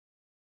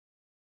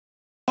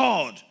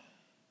God,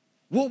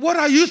 what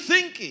are you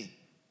thinking?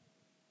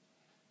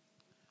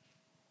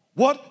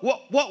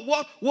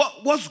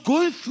 What's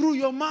going through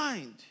your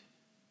mind?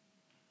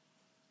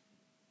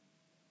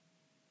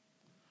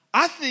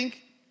 I think,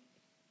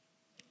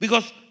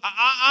 because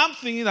I'm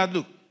thinking that,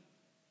 look,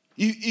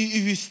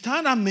 if you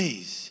stand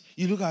amazed,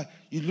 you look at,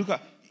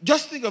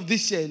 just think of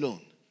this year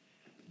alone.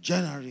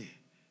 January,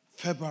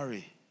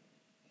 February,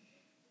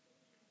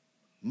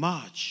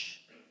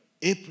 March,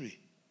 April,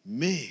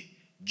 May,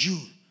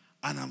 June,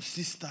 and I'm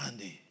still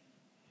standing.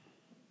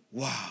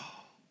 Wow.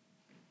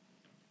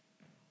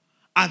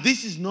 And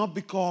this is not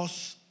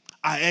because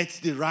I ate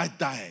the right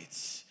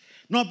diets,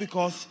 not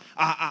because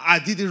I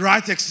did the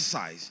right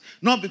exercise,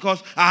 not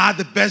because I had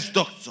the best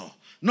doctor,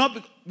 not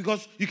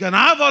because you can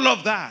have all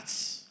of that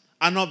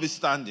and not be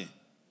standing.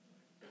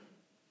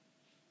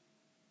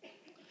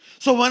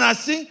 So when I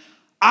sing,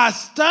 I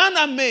stand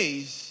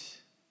amazed,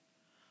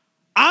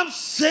 I'm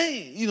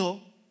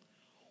saying,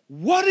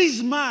 what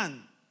is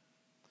man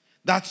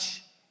that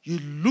you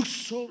look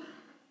so,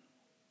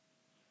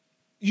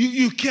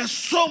 you care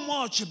so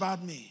much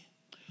about me?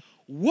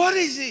 What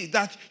is it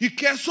that you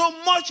care so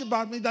much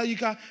about me that you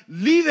can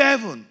leave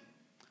heaven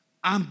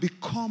and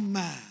become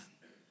man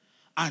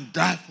and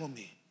die for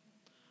me?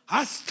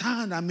 I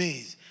stand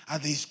amazed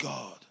at this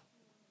God.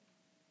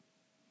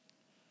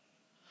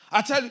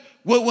 I tell you,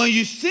 when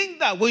you sing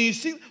that,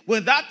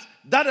 when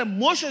that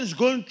emotion is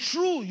going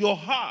through your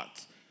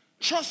heart,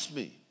 trust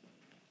me,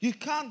 you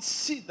can't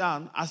sit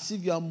down as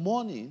if you're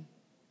mourning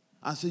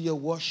and say you're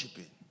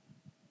worshiping.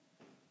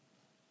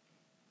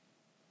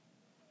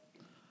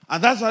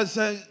 And that's why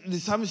the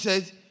psalmist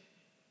says,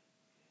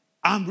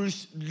 I'm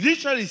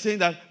literally saying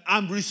that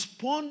I'm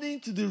responding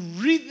to the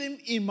rhythm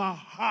in my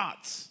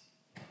heart.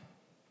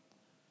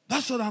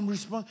 That's what I'm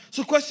responding.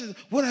 So question,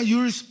 what are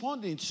you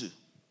responding to?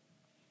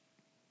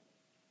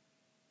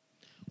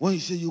 When you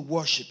say you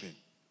worship him.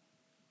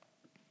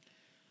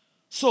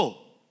 So,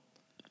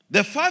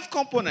 the 5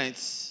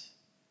 components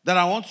that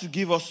I want to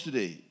give us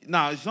today.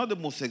 Now, it's not the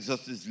most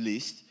exhaustive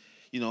list.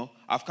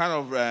 I've kind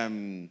of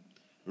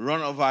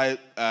run over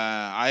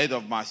ahead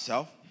of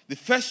myself. The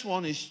first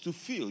one is to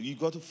feel. You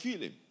got to feel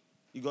him.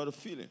 You got to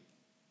feel him.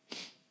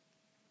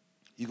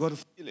 You got to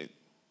feel him.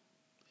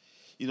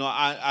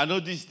 I know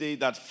this day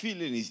that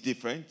feeling is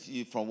different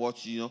from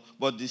what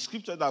but the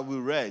scripture that we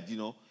read,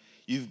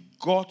 you've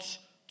got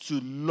to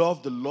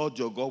love the Lord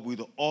your God with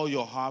all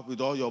your heart,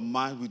 with all your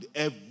mind, with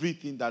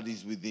everything that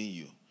is within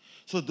you.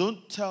 So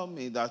don't tell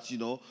me that,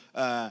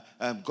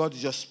 God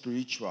is just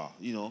spiritual,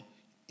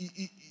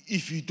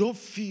 If you don't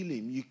feel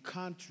him, you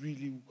can't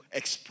really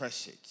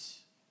express it.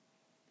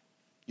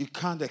 You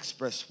can't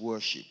express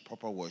worship,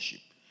 proper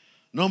worship.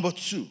 Number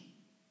 2,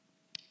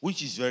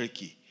 which is very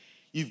key,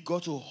 you've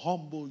got to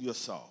humble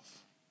yourself.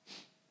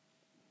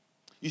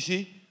 You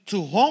see,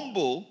 to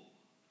humble,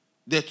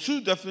 there are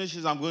 2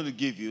 definitions I'm going to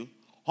give you.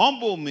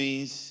 Humble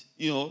means,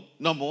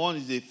 number 1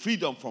 is a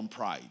freedom from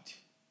pride.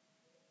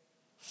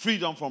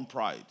 Freedom from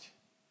pride.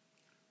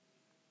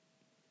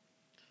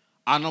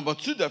 And number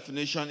 2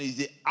 definition is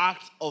the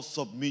act of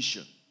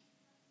submission.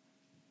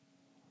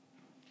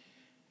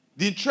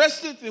 The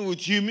interesting thing with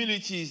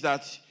humility is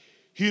that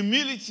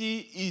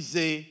humility is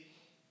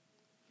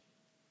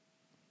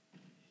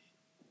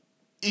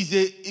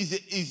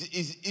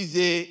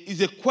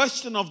a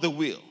question of the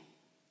will.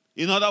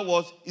 In other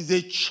words, it's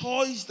a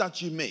choice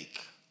that you make.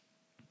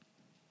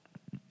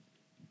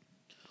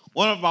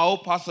 One of my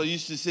old pastors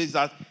used to say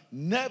that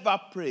never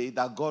pray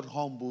that God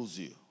humbles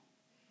you.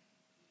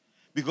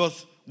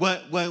 Because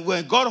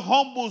when God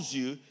humbles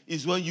you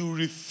is when you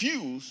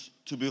refuse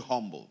to be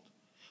humbled.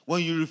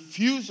 When you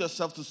refuse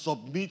yourself to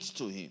submit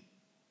to him.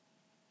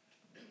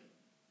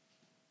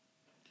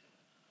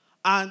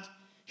 And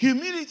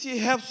humility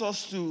helps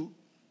us to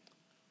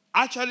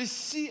actually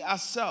see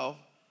ourselves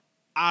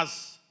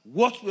as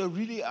what we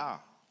really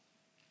are.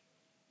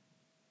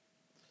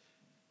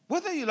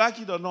 Whether you like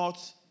it or not,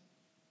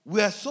 we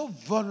are so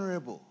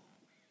vulnerable.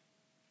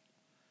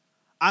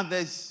 And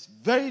there's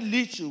very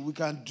little we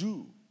can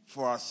do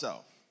for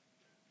ourselves.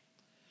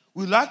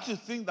 We like to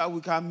think that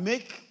we can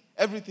make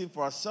everything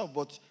for ourselves,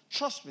 but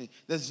trust me,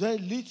 there's very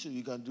little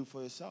you can do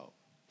for yourself.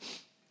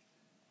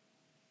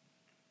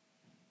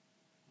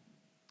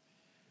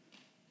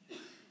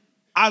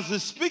 As we're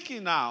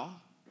speaking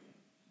now,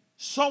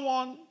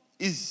 someone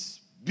is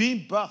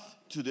being birthed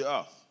to the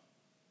earth.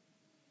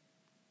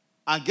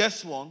 And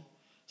guess what?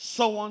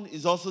 Someone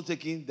is also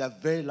taking their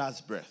very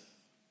last breath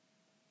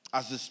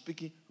as we're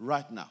speaking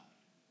right now.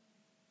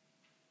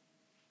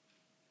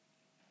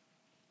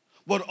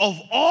 But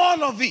of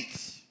all of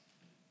it,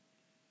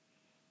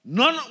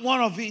 not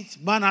one of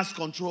it man has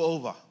control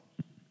over.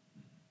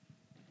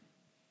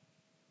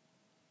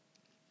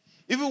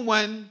 Even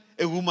when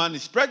a woman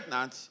is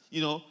pregnant,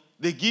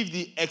 they give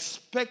the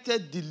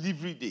expected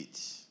delivery date.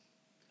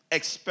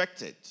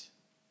 Expected.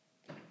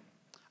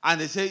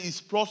 And they say it's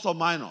plus or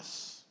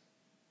minus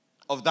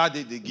of that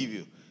date they give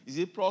you. Is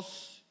it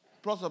plus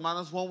or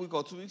minus 1 week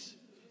or 2 weeks?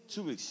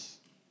 2 weeks.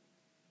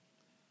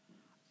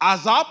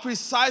 As our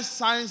precise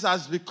science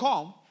has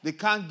become, they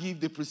can't give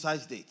the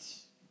precise date.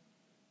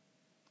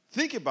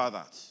 Think about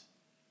that.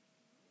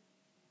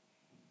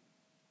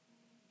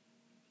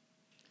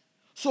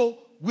 So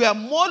we are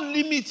more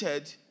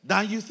limited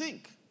than you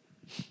think.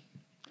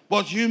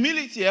 But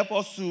humility helps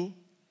us to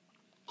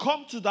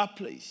come to that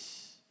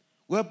place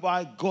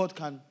whereby God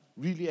can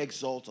really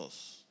exalt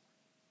us.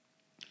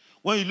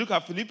 When you look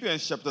at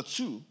Philippians chapter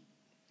 2,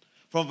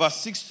 from verse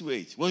 6 to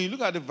 8, when you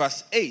look at the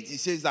verse 8, it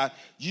says that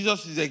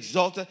Jesus is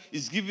exalted,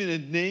 is given a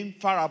name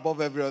far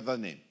above every other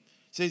name.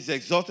 It says he's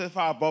exalted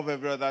far above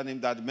every other name,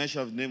 that the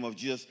mention of the name of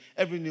Jesus,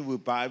 every knee will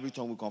bow, every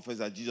tongue will confess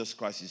that Jesus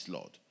Christ is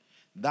Lord.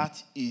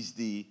 That is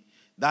the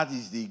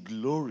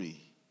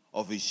glory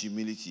of his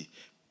humility.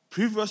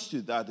 Previous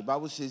to that, the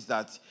Bible says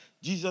that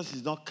Jesus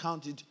is not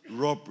counted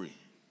robbery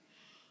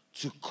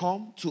to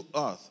come to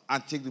earth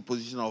and take the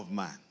position of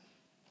man.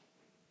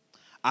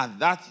 And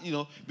that,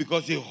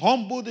 because he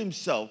humbled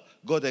himself,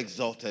 God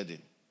exalted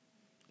him.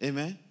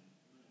 Amen?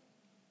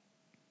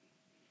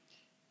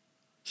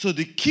 So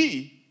the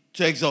key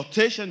to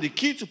exaltation, the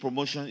key to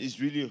promotion is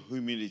really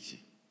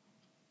humility.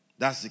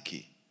 That's the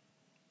key.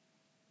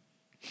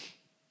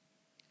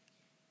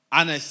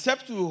 And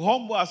except we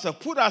humble ourselves,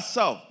 put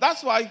ourselves.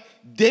 That's why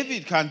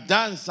David can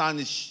dance and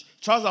his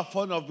trousers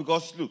falling off,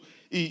 because look,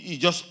 he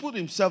just put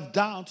himself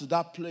down to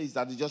that place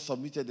that he just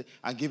submitted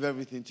and gave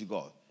everything to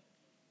God.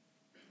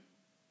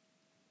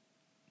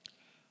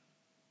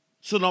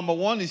 So number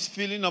one is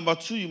feeling. Number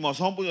two, you must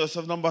humble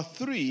yourself. Number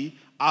three,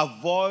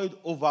 avoid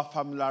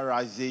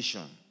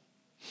over-familiarization.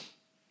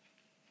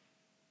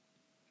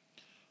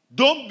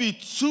 Don't be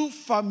too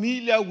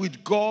familiar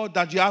with God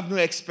that you have no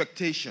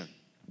expectation.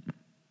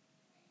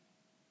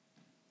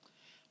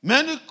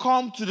 Many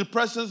come to the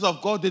presence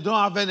of God, they don't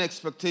have any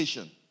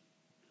expectation.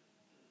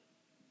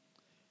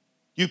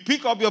 You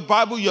pick up your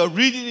Bible, you're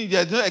reading it,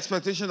 there's no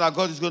expectation that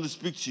God is going to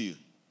speak to you.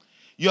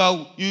 You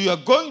are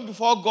going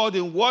before God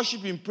in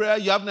worship, in prayer,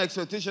 you have no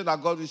expectation that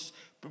God is